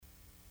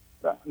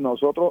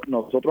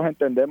Nosotros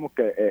entendemos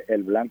que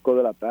el blanco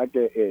del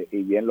ataque,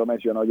 y bien lo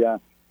mencionó ya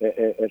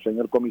el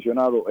señor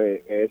comisionado,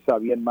 es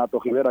Xavier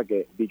Matos Rivera,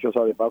 que dicho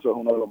sea de paso es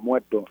uno de los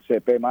muertos,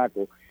 CP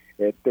Maco.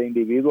 Este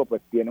individuo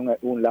pues tiene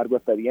un largo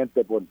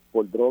expediente por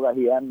drogas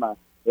y armas,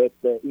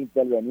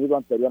 intervenido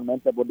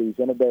anteriormente por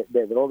divisiones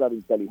de drogas, de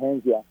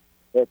inteligencia,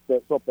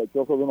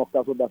 sospechoso de unos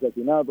casos de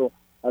asesinato.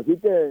 Así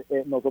que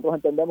nosotros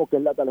entendemos que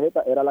la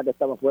tarjeta era la que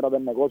estaba fuera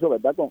del negocio,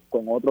 ¿verdad?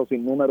 Con otro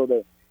sinnúmero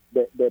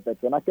de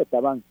personas que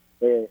estaban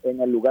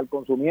en el lugar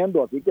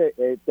consumiendo. Así que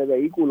este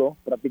vehículo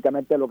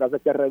prácticamente lo que hace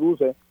es que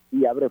reduce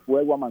y abre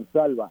fuego a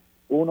mansalva.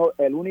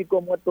 El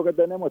único muerto que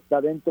tenemos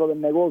está dentro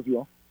del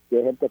negocio, que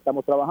es el que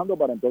estamos trabajando,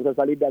 para entonces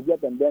salir de allí a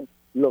atender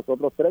los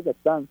otros 3 que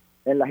están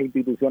en las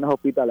instituciones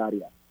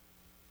hospitalarias.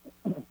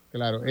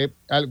 Claro.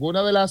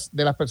 ¿Alguna de las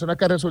personas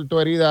que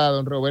resultó herida,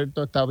 don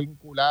Roberto, está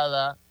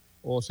vinculada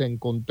o se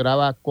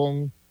encontraba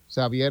con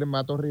Xavier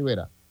Matos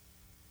Rivera?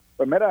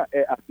 Pues mira,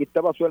 aquí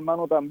estaba su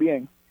hermano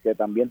también, que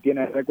también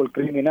tiene récord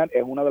criminal,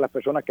 es una de las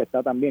personas que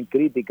está también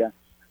crítica.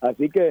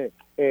 Así que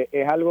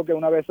es algo que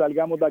una vez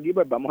salgamos de aquí,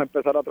 pues vamos a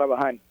empezar a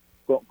trabajar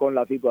con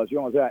la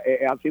situación. O sea,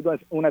 ha sido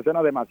una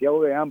escena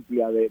demasiado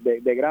amplia,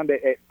 de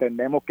grande.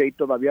 Tenemos que ir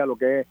todavía a lo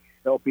que es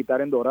el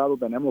hospital en Dorado,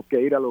 tenemos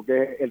que ir a lo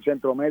que es el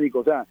centro médico.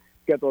 O sea,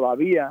 que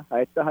todavía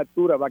a estas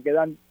alturas va a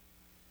quedar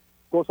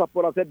cosas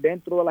por hacer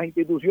dentro de las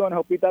instituciones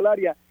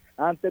hospitalarias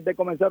antes de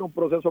comenzar un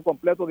proceso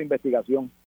completo de investigación.